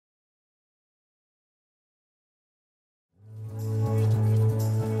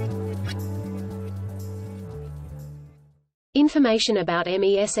Information about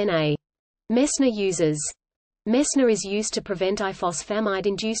Mesna. Mesna Uses. Mesna is used to prevent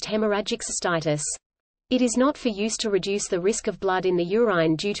ifosfamide-induced hemorrhagic cystitis. It is not for use to reduce the risk of blood in the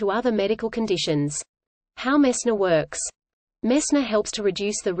urine due to other medical conditions. How Mesna works. Mesna helps to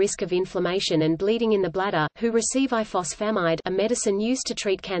reduce the risk of inflammation and bleeding in the bladder, who receive ifosfamide, a medicine used to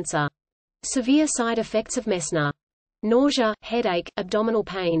treat cancer. Severe side effects of Mesna: nausea, headache, abdominal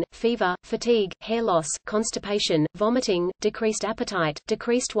pain, fever, fatigue, hair loss, constipation, vomiting, decreased appetite,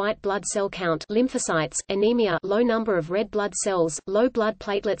 decreased white blood cell count, lymphocytes, anemia, low number of red blood cells, low blood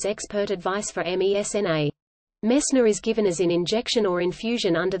platelets. Expert advice for Mesna. Mesna is given as in injection or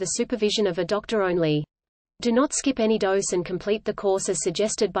infusion under the supervision of a doctor only. Do not skip any dose and complete the course as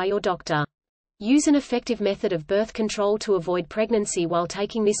suggested by your doctor. Use an effective method of birth control to avoid pregnancy while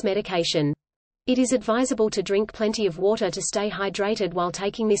taking this medication. It is advisable to drink plenty of water to stay hydrated while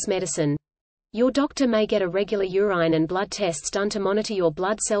taking this medicine. Your doctor may get a regular urine and blood tests done to monitor your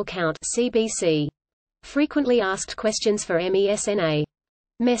blood cell count (CBC). Frequently asked questions for Mesna.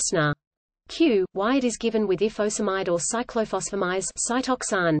 Mesna. Q. Why it is given with ifosfamide or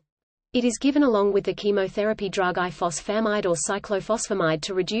cyclophosphamide. It is given along with the chemotherapy drug ifosfamide or cyclophosphamide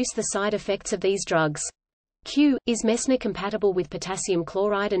to reduce the side effects of these drugs. Q. Is Mesna compatible with potassium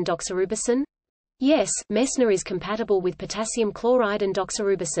chloride and doxorubicin? Yes, Mesna is compatible with potassium chloride and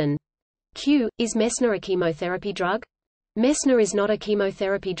doxorubicin. Q. Is Mesna a chemotherapy drug? Mesna is not a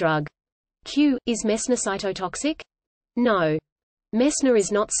chemotherapy drug. Q. Is Mesna cytotoxic? No. Mesna is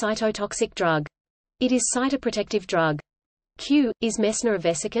not cytotoxic drug. It is cytoprotective drug. Q. Is Mesna a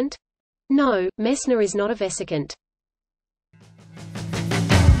vesicant? No, Mesna is not a vesicant.